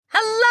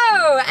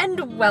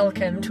and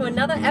welcome to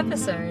another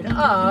episode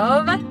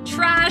of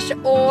Trash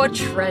or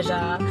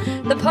Treasure,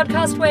 the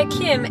podcast where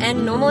Kim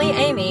and normally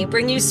Amy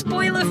bring you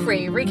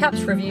spoiler-free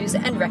recaps, reviews,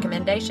 and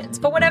recommendations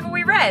for whatever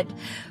we read.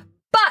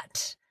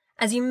 But,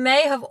 as you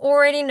may have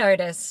already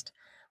noticed,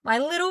 my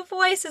little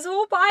voice is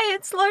all by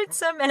its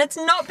lonesome, and it's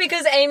not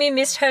because Amy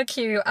missed her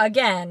cue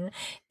again.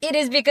 It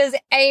is because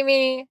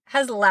Amy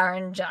has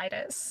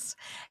laryngitis.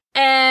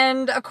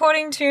 And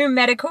according to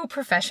medical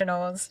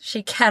professionals,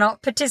 she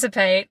cannot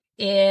participate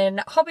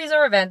in hobbies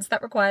or events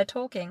that require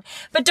talking.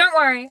 But don't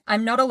worry,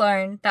 I'm not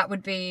alone. That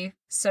would be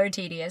so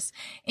tedious.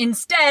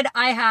 Instead,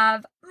 I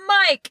have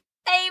Mike,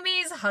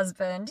 Amy's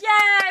husband.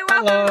 Yay!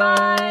 Welcome,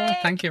 Hello.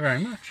 Mike. Thank you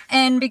very much.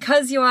 And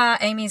because you are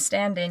Amy's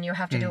stand-in, you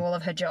have to do all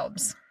of her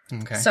jobs.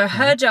 Okay. So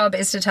her job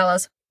is to tell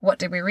us, what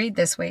did we read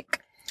this week?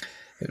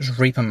 It was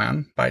Reaper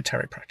Man by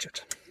Terry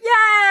Pratchett.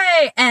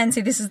 Yay! And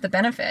see, this is the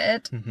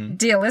benefit,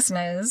 dear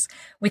listeners.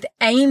 With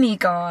Amy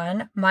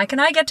gone, Mike and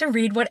I get to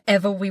read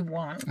whatever we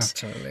want.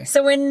 Absolutely.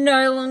 So we're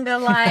no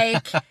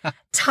longer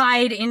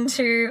tied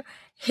into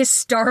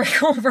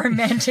historical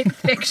romantic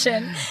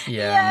fiction.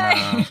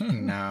 Yeah,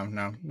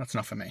 no, that's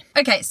not for me.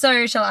 Okay,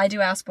 so shall I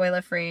do our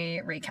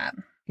spoiler-free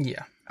recap?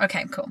 Yeah.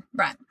 Okay, cool.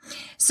 Right.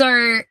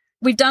 So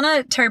we've done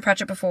a Terry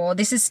Pratchett before.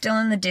 This is still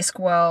in the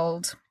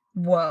Discworld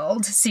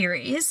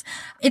series.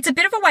 It's a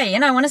bit of a way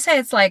in. I want to say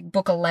it's like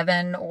book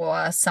 11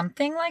 or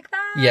something like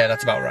that. Yeah,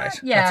 that's about right.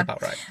 Yeah. That's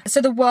about right.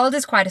 So the world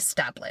is quite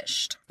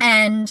established.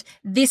 And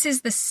this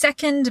is the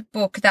second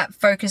book that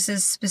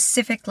focuses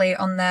specifically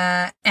on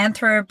the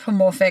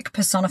anthropomorphic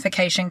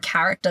personification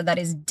character that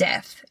is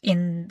Death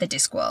in the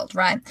Discworld,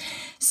 right?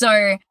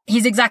 So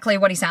he's exactly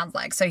what he sounds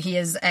like. So he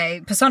is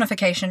a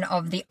personification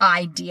of the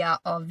idea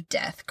of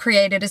death,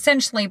 created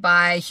essentially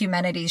by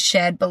humanity's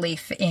shared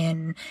belief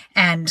in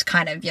and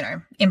kind of,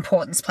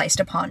 importance placed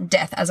upon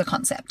death as a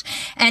concept.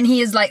 And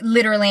he is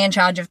literally in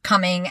charge of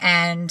coming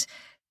and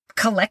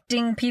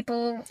collecting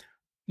people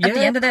at the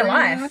end of their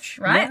life,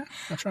 right? Yeah,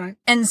 that's right.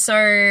 And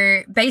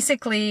so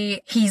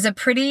basically he's a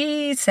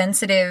pretty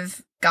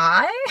sensitive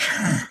guy.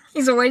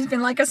 He's always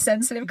been a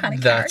sensitive kind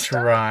of character.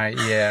 That's right,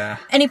 yeah.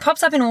 And he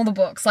pops up in all the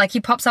books. He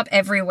pops up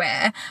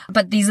everywhere.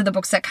 But these are the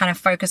books that kind of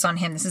focus on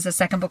him. This is the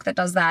second book that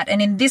does that.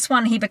 And in this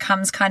one, he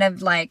becomes kind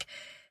of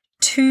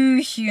too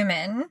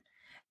human,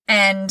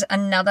 and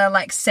another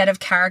set of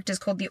characters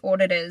called the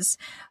Auditors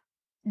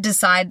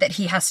decide that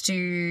he has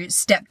to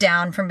step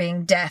down from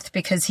being Death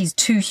because he's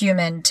too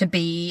human to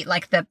be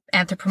the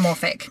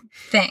anthropomorphic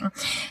thing.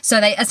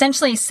 So they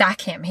essentially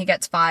sack him. He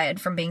gets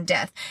fired from being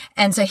Death.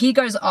 And so he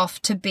goes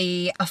off to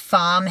be a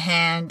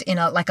farmhand in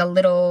a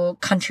little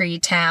country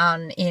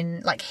town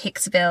in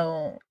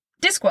Hicksville,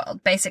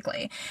 Discworld,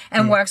 basically,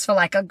 and works for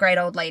a great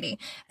old lady.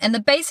 And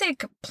the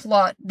basic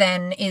plot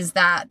then is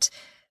that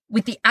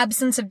with the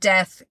absence of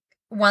Death,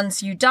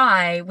 once you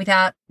die,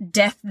 without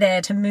Death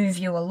there to move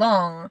you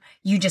along,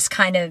 you just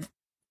kind of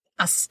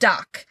are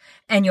stuck,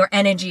 and your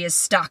energy is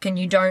stuck, and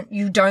you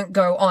don't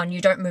go on, you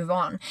don't move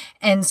on.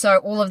 And so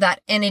all of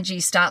that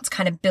energy starts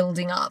kind of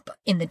building up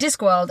in the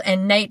Discworld,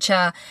 and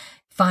nature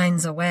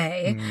finds a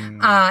way.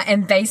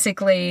 And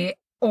basically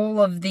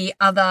all of the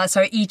other,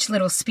 so each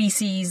little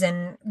species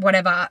and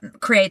whatever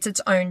creates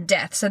its own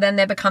death. So then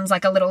there becomes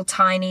a little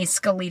tiny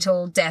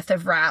skeletal death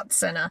of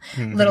rats, and a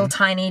little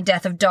tiny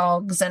death of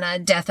dogs, and a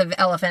death of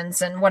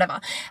elephants and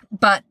whatever.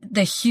 But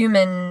the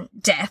human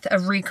death,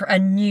 a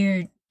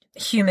new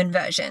human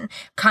version,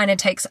 kind of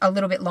takes a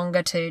little bit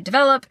longer to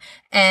develop.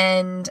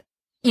 And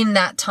in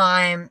that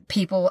time,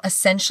 people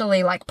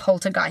essentially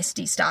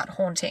poltergeisty start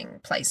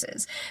haunting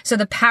places. So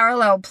the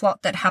parallel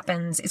plot that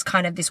happens is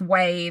kind of this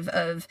wave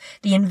of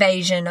the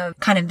invasion of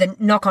kind of the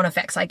knock-on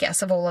effects, I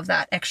guess, of all of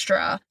that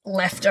extra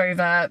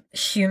leftover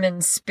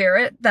human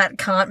spirit that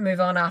can't move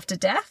on after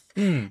death.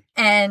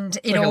 And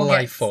it all a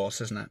life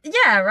force, isn't it?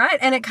 Yeah, right.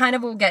 And it kind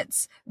of all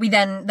gets,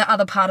 the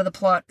other part of the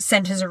plot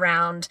centers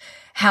around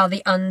how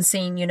the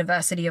unseen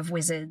University of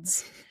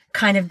Wizards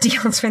kind of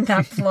deals with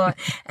that plot,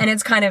 and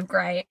it's kind of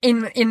great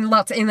in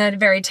a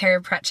very Terry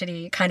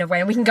Pratchett-y kind of way.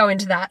 And we can go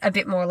into that a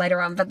bit more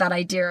later on, but that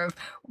idea of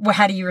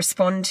how do you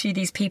respond to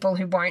these people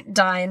who won't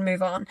die and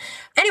move on.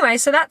 Anyway,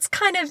 so that's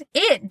kind of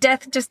it.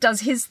 Death just does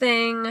his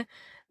thing.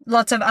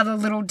 Lots of other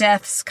little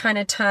deaths kind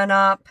of turn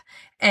up,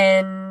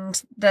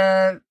 and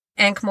the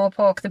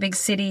Ankh-Morpork, the big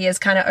city, is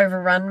kind of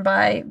overrun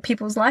by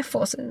people's life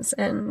forces,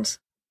 and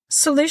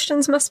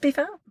solutions must be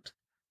found.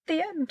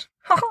 The end.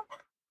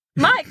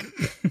 Mike,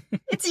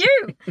 it's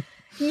you.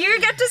 You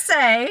get to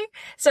say,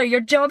 so your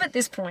job at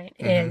this point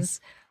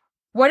is,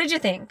 what did you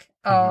think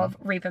of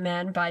Reaper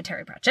Man by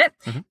Terry Pratchett?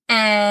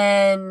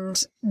 And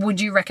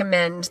would you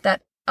recommend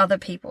that other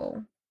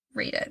people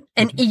read it?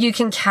 And you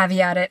can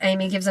caveat it.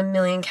 Amy gives a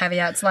million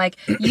caveats,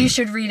 you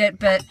should read it,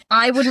 but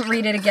I wouldn't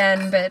read it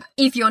again, but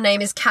if your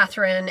name is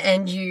Catherine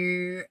and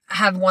you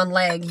have one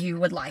leg, you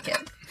would like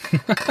it.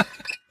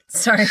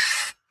 So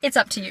it's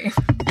up to you.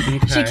 Okay.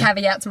 She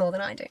caveats more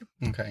than I do.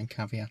 Okay,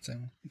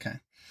 caveating. Okay.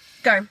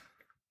 Go.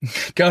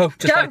 Go,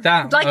 just like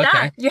that. Like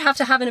that. You have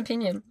to have an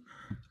opinion.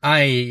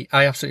 I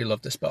absolutely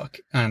love this book,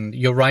 and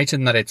you're right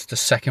in that it's the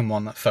second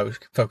one that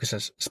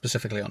focuses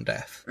specifically on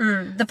death.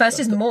 The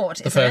first is Mort,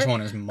 The first one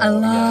is Mort. I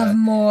love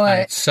Mort. And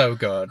it's so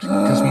good,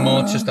 because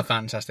Mort's just a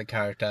fantastic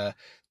character.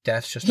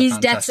 Death's just He's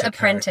a Death's fantastic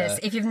apprentice.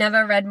 character. If you've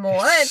never read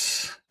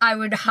Mort, I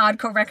would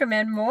hardcore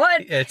recommend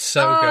Mort. It's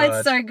so good.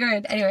 It's so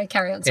good. Anyway,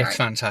 carry on, sorry. It's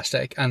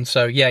fantastic. And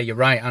so, yeah, you're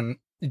right. And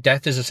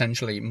Death is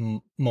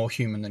essentially more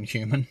human than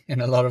human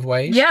in a lot of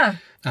ways. Yeah.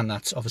 And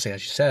that's obviously,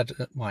 as you said,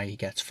 why he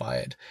gets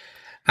fired.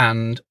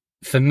 And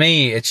for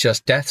me, it's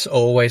just Death's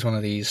always one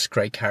of these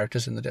great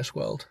characters in the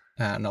Discworld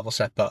novel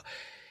set, but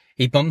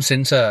he bumps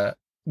into,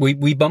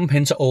 we bump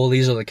into all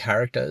these other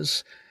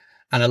characters,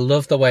 and I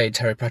love the way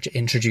Terry Pratchett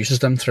introduces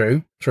them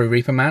through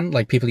Reaper Man,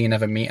 like people you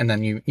never meet, and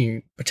then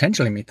you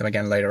potentially meet them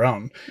again later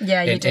on.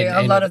 Yeah, you do.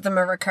 A lot of them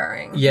are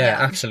recurring. Yeah,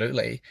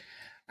 absolutely.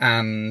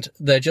 And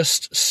they're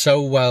just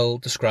so well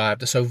described.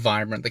 They're so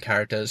vibrant, the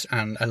characters,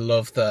 and I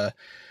love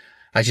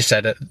as you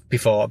said it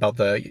before about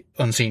the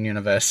Unseen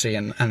University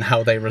and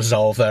how they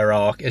resolve their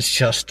arc. It's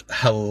just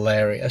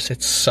hilarious.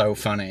 It's so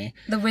funny.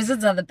 The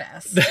wizards are the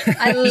best.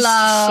 I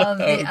love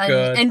so it.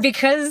 good. And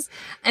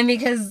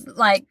because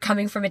like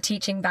coming from a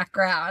teaching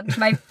background,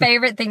 my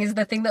favorite thing is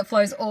the thing that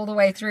flows all the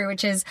way through,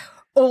 which is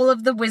all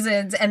of the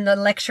wizards and the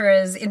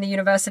lecturers in the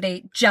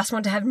university just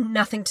want to have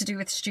nothing to do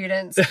with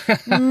students,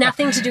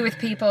 nothing to do with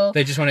people.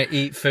 They just want to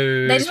eat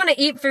food. They just want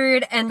to eat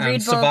food and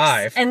read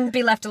survive. books and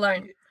be left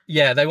alone.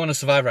 Yeah, they want to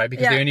survive, right?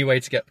 Because the only way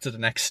to get to the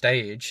next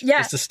stage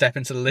is to step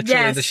into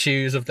literally the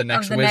shoes of the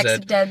next wizard.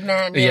 Next dead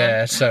man.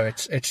 Yeah, so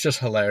it's just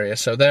hilarious.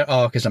 So their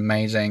arc is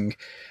amazing.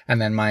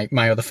 And then my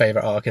other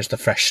favourite arc is the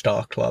Fresh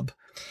Start Club.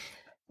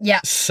 Yeah.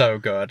 So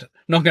good.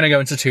 Not going to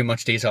go into too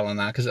much detail on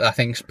that, because I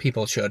think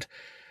people should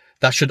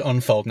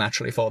unfold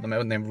naturally for them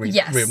when they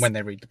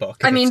read the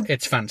book.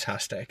 It's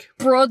fantastic.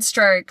 Broad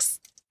strokes,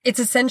 it's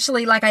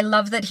essentially like, I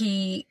love that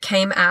he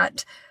came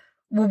at,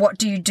 well, what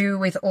do you do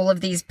with all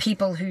of these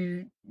people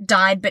who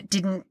died but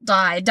didn't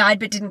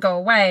go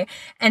away,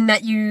 and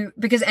that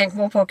because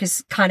Ankh-Morpork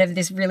is kind of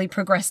this really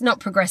not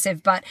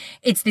progressive, but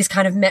it's this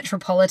kind of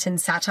metropolitan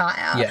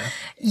satire.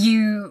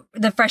 Yeah.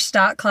 The Fresh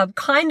Start Club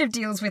kind of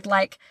deals with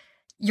like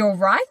your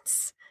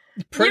rights.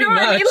 Pretty much.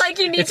 What I mean? Like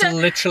you need it's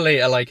literally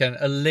a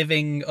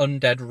living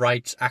undead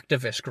rights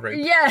activist group.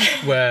 Yeah.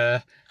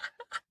 Where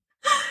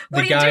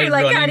the guy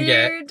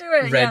running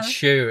Red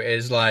Shoe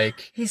is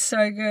like, he's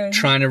so good,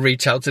 trying to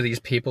reach out to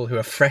these people who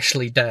are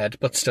freshly dead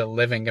but still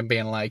living and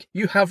being like,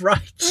 you have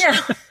rights.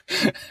 Yeah.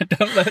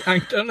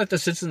 don't let the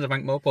citizens of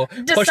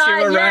Ankh-Morpork push you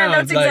around. Yeah,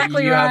 that's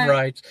exactly you right. have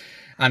rights.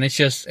 And it's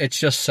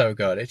just so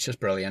good. It's just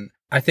brilliant.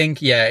 I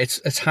think,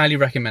 it's highly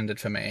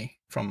recommended for me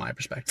from my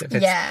perspective.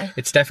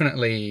 It's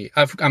definitely,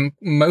 I'm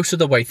most of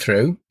the way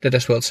through the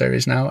Discworld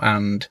series now,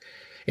 and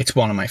it's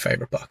one of my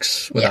favourite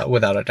books,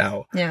 without a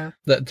doubt. Yeah.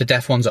 The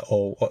Death ones are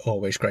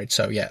always great,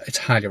 so yeah, it's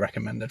highly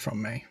recommended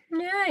from me.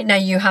 Yeah. Now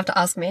you have to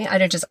ask me. I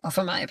don't just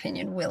offer my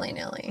opinion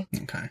willy-nilly.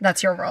 Okay.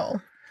 That's your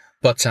role.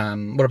 But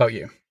what about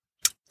you?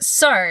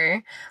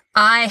 So,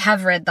 I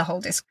have read the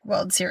whole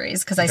Discworld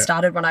series because I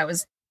started when I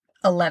was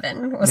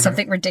 11 or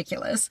something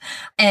ridiculous.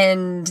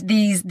 And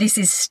this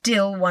is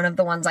still one of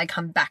the ones I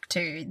come back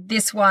to.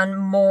 This one,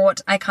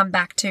 Mort, I come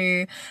back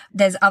to.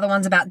 There's other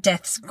ones about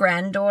Death's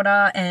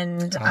granddaughter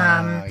and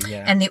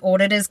the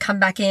auditors come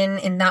back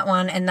in that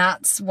one. And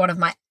that's one of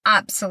my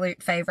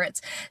absolute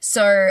favorites.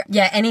 So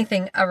yeah,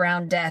 anything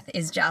around Death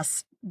is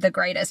just the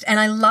greatest. And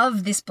I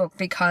love this book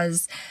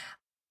because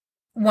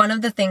one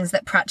of the things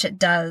that Pratchett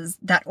does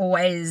that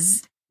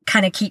always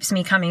kind of keeps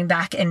me coming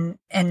back and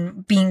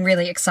being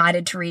really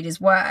excited to read his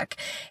work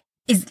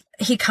is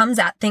he comes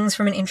at things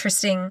from an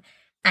interesting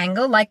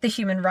angle, like the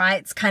human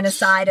rights kind of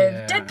side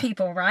of dead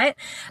people, right?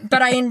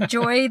 But I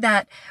enjoy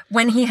that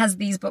when he has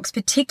these books,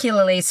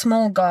 particularly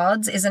Small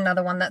Gods is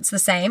another one that's the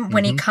same,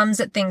 when he comes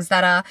at things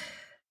that are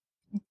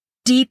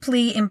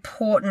deeply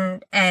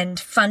important and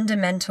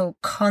fundamental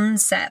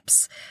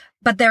concepts,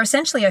 but they're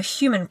essentially a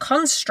human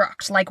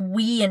construct. Like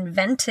we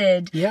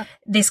invented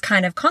this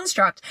kind of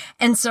construct.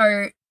 And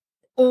so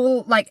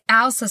all like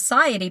our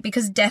society,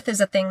 because death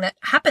is a thing that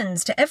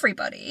happens to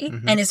everybody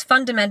and is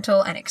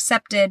fundamental and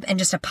accepted and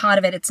just a part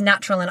of it. It's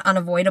natural and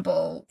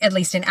unavoidable, at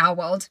least in our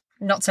world,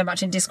 not so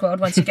much in Discworld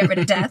once you get rid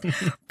of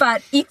death.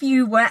 But if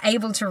you were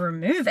able to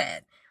remove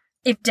it,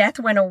 if death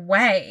went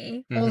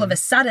away all of a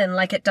sudden,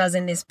 like it does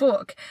in this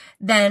book,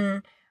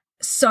 then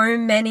so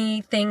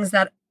many things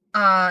that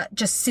are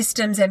just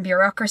systems and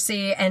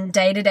bureaucracy and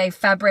day-to-day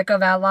fabric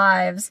of our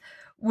lives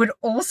would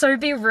also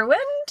be ruined.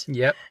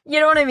 Yep.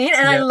 You know what I mean?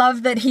 And I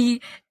love that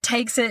he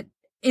takes it,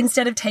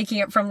 instead of taking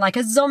it from like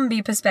a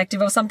zombie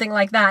perspective or something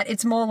like that,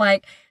 it's more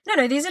like,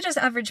 no, these are just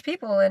average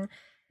people. And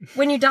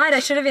when you died,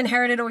 I should have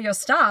inherited all your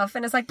stuff.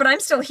 And it's like, but I'm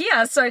still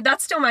here, so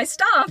that's still my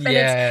stuff. And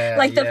it's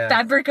like the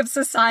fabric of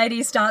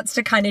society starts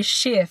to kind of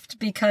shift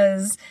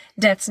because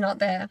death's not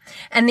there.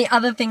 And the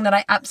other thing that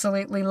I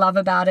absolutely love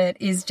about it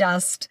is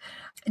just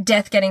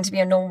Death getting to be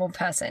a normal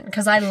person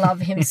because I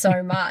love him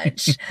so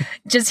much.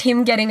 Just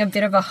him getting a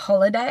bit of a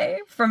holiday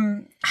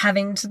from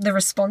having the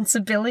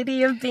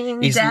responsibility of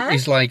being Death.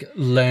 He's like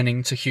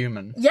learning to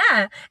human.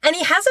 Yeah. And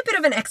he has a bit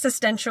of an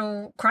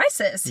existential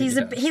crisis. He's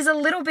a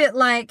little bit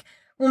like,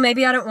 well,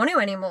 maybe I don't want to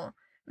anymore.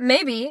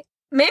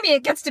 Maybe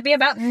it gets to be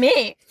about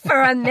me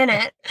for a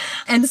minute.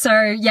 And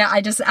so, yeah,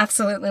 I just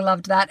absolutely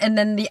loved that. And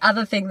then the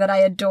other thing that I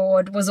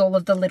adored was all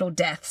of the little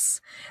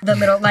deaths.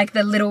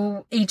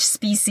 Each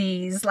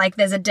species, like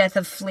there's a death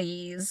of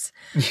fleas.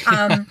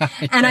 And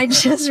I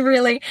just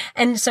really,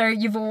 and so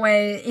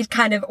it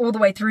kind of all the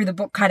way through the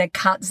book kind of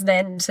cuts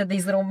then to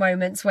these little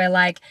moments where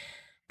like,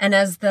 and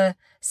as the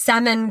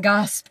salmon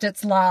gasped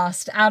its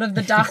last, out of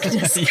the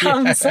darkness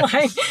comes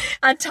like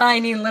a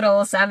tiny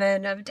little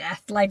salmon of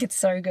death. Like, it's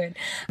so good.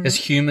 His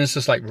humor's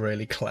just like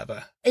really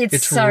clever.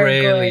 It's so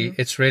really good.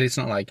 It's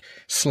not like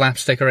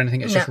slapstick or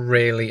anything. It's just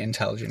really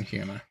intelligent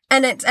humor.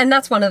 And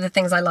that's one of the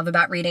things I love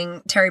about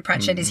reading Terry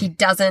Pratchett is he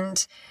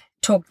doesn't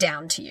talk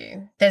down to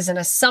you. There's an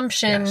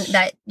assumption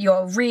that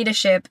your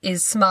readership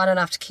is smart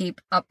enough to keep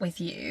up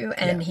with you,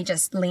 and he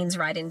just leans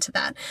right into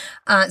that.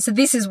 So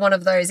this is one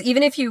of those,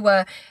 even if you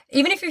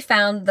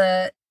found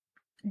the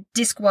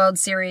Discworld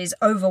series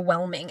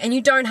overwhelming, and you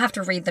don't have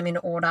to read them in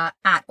order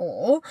at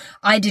all.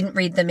 I didn't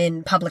read them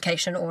in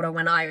publication order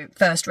when I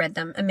first read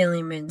them a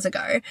million moons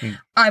ago.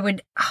 I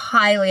would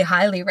highly,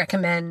 highly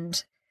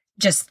recommend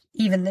just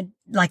even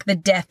the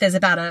death. There's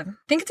about I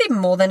think it's even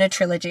more than a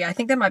trilogy. I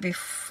think there might be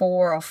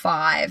 4 or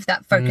 5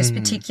 that focus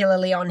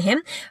particularly on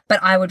him,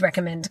 but I would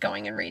recommend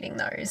going and reading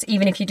those.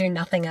 Even if you do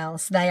nothing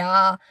else, they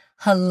are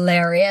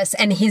hilarious,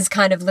 and his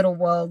kind of little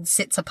world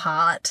sits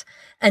apart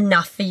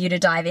enough for you to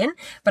dive in.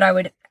 But I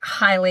would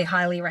highly,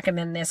 highly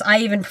recommend this. I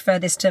even prefer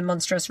this to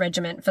Monstrous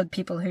Regiment. For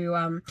people who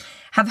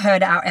have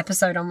heard our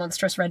episode on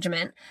Monstrous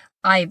Regiment,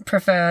 I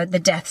prefer the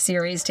Death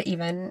series to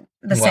even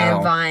the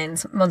Sam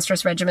Vines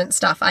Monstrous Regiment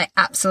stuff. I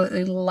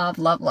absolutely love,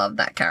 love, love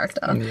that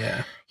character.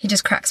 Yeah. He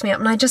just cracks me up,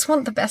 and I just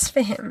want the best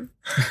for him.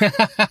 I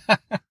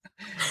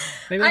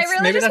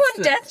really just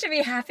want Death to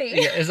be happy.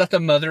 Yeah, is that the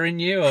mother in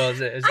you, or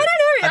is it? I don't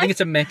know. I think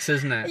it's a mix,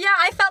 isn't it? Yeah,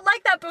 I felt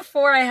like that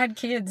before I had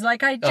kids.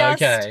 Like, I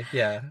just... Okay,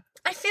 yeah.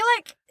 I feel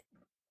like...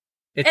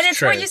 It's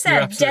true. What you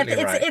said. Death.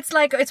 Right.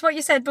 It's what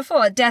you said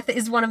before. Death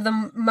is one of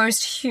the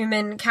most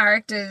human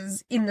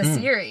characters in the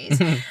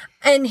series,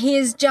 and he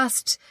is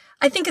just.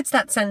 I think it's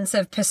that sense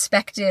of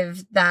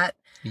perspective that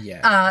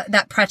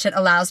that Pratchett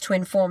allows to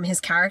inform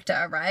his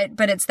character, right?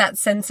 But it's that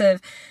sense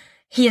of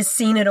he has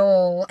seen it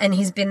all, and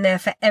he's been there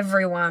for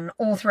everyone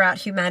all throughout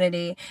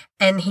humanity,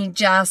 and he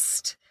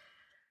just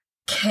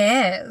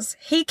cares.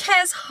 He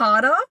cares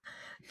harder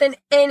than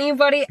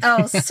anybody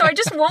else. So I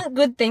just want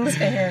good things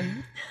for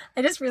him.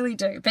 I just really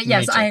do. But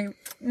yes, I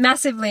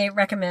massively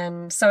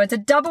recommend. So it's a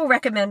double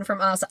recommend from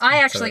us. I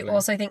actually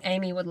also think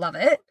Amy would love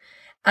it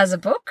as a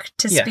book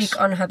to speak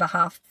on her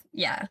behalf.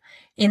 Yeah.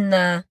 In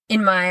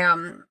my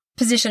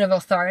position of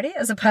authority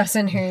as a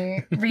person who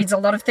reads a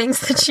lot of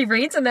things that she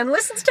reads and then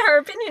listens to her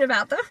opinion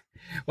about them.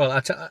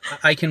 Well,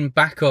 I can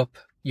back up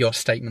your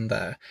statement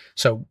there.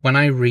 So when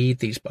I read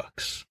these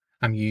books,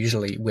 I'm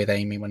usually with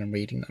Amy when I'm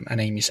reading them.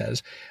 And Amy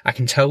says, I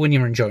can tell when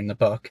you're enjoying the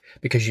book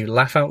because you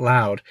laugh out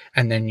loud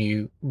and then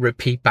you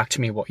repeat back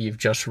to me what you've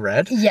just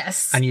read.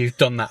 Yes. And you've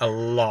done that a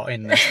lot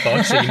in this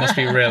book. So you must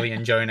be really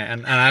enjoying it.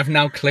 And I've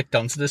now clicked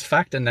onto this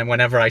fact. And then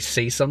whenever I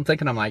see something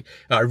and I'm like,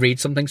 I read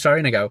something,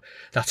 and I go,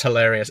 that's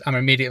hilarious. I'm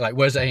immediately like,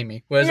 where's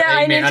Amy? Where's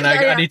Amy?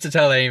 I need to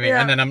tell Amy.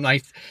 Yeah. And then I'm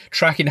like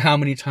tracking how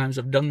many times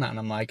I've done that. And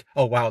I'm like,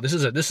 oh, wow, this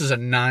is a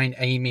 9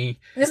 Amy.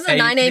 This is a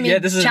 9 Amy chapter. Yeah,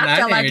 this is a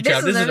 9 Amy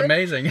chapter. This is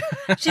amazing.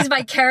 She's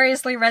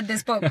vicariously read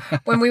this book.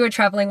 When we were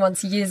traveling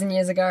once years and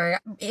years ago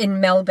in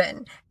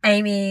Melbourne,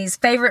 Amy's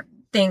favourite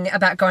thing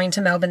about going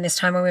to Melbourne this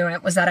time when we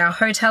went was that our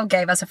hotel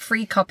gave us a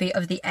free copy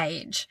of The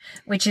Age,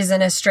 which is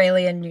an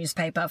Australian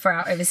newspaper for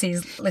our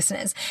overseas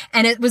listeners.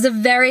 And it was a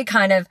very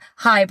kind of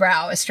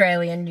highbrow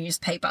Australian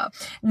newspaper,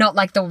 not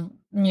like the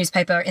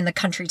newspaper in the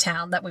country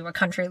town that we were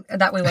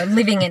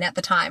living in at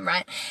the time,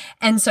 right?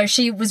 And so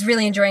she was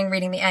really enjoying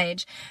reading The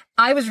Age.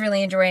 I was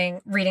really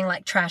enjoying reading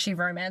like trashy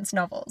romance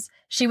novels.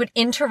 She would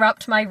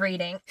interrupt my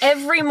reading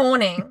every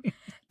morning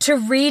to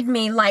read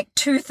me like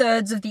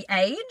 2/3 of The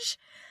Age.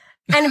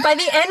 And by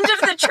the end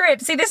of the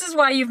trip, see, this is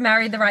why you've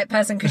married the right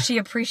person, because she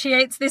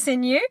appreciates this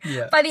in you.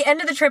 Yeah. By the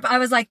end of the trip, I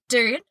was like,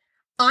 dude,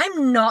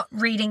 I'm not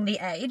reading The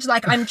Age.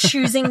 Like, I'm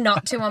choosing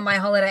not to on my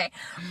holiday.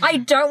 I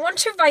don't want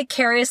to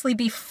vicariously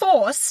be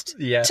forced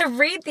to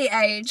read The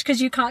Age because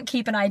you can't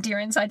keep an idea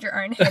inside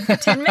your own head for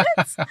 10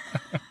 minutes.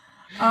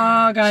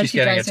 Oh, God, she's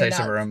getting a taste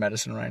of her own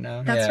medicine right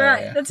now. That's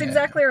right. Yeah, that's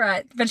exactly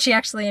right. But she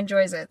actually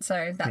enjoys it,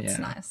 so that's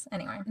nice.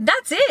 Anyway,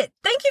 that's it.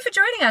 Thank you for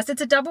joining us.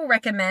 It's a double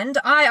recommend.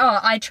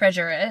 I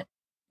treasure it.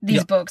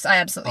 These books, I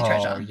absolutely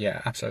treasure. Oh,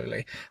 yeah,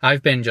 absolutely.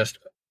 I've been just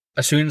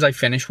as soon as I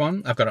finish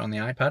one, I've got it on the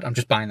iPad, I'm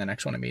just buying the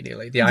next one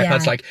immediately. The Yeah.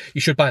 iPad's like, you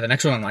should buy the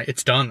next one. I'm like,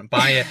 it's done.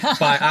 Buy it.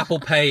 Buy Apple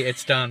Pay,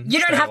 it's done. You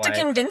don't straight have to away.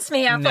 convince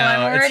me, Apple. No,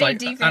 I'm already it's like,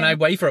 deep in. and I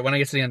wait for it when I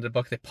get to the end of the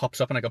book, it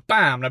pops up and I go,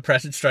 bam, and I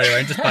press it straight away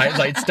and just buy it. It's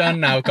like, it's done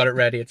now, got it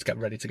ready, it's got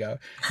ready to go.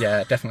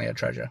 Yeah, definitely a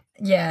treasure.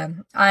 Yeah,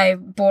 I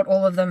bought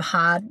all of them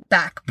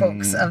hardback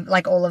books, of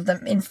like all of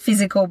them in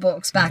physical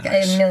books back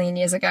a million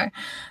years ago.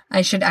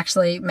 I should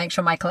actually make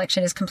sure my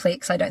collection is complete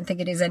because I don't think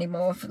it is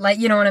anymore. Like,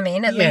 you know what I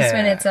mean? At least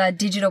when it's a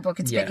digital book,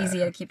 it's a bit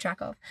easier to keep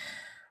track of.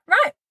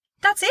 Right.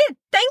 That's it.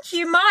 Thank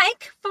you,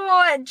 Mike,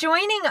 for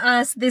joining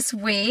us this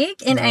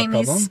week in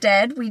Amy's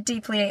stead. We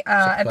deeply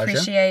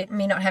appreciate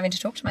me not having to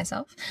talk to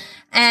myself.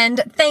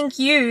 And thank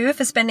you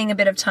for spending a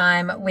bit of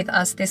time with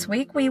us this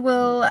week. We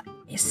will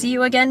see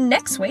you again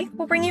next week.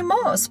 We'll bring you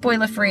more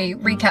spoiler-free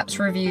recaps,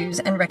 reviews,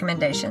 and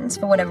recommendations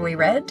for whatever we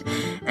read.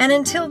 And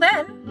until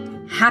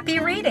then, happy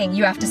reading.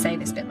 You have to say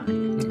this bit, Mike.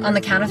 On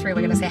the count of 3,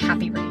 we're going to say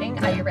happy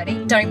reading. Are you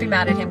ready? Don't be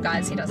mad at him,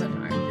 guys. He doesn't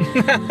know.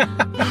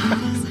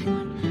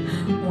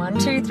 1,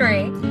 2,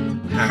 3.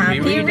 Happy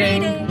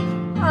reading.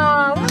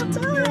 Oh, well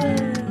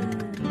done.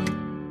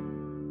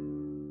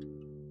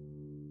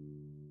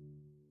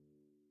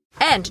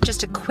 And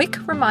just a quick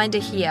reminder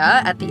here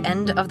at the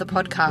end of the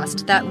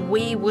podcast that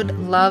we would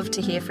love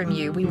to hear from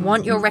you. We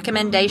want your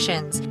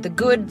recommendations. The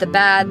good, the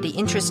bad, the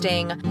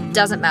interesting,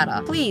 doesn't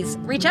matter. Please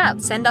reach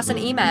out. Send us an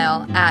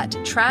email at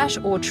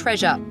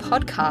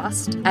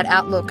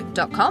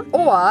trashortreasurepodcast@outlook.com.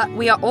 Or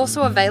we are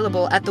also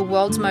available at the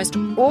world's most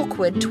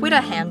awkward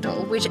Twitter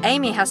handle, which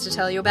Amy has to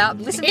tell you about.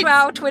 Listen to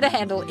our Twitter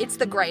handle. It's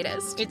the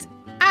greatest. It's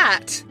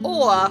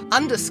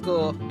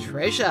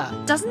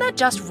 @_treasure. Doesn't that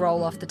just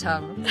roll off the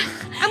tongue?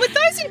 And with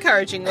those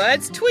encouraging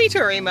words, tweet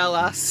or email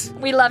us.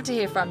 We love to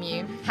hear from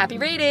you. Happy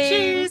reading.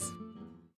 Cheers.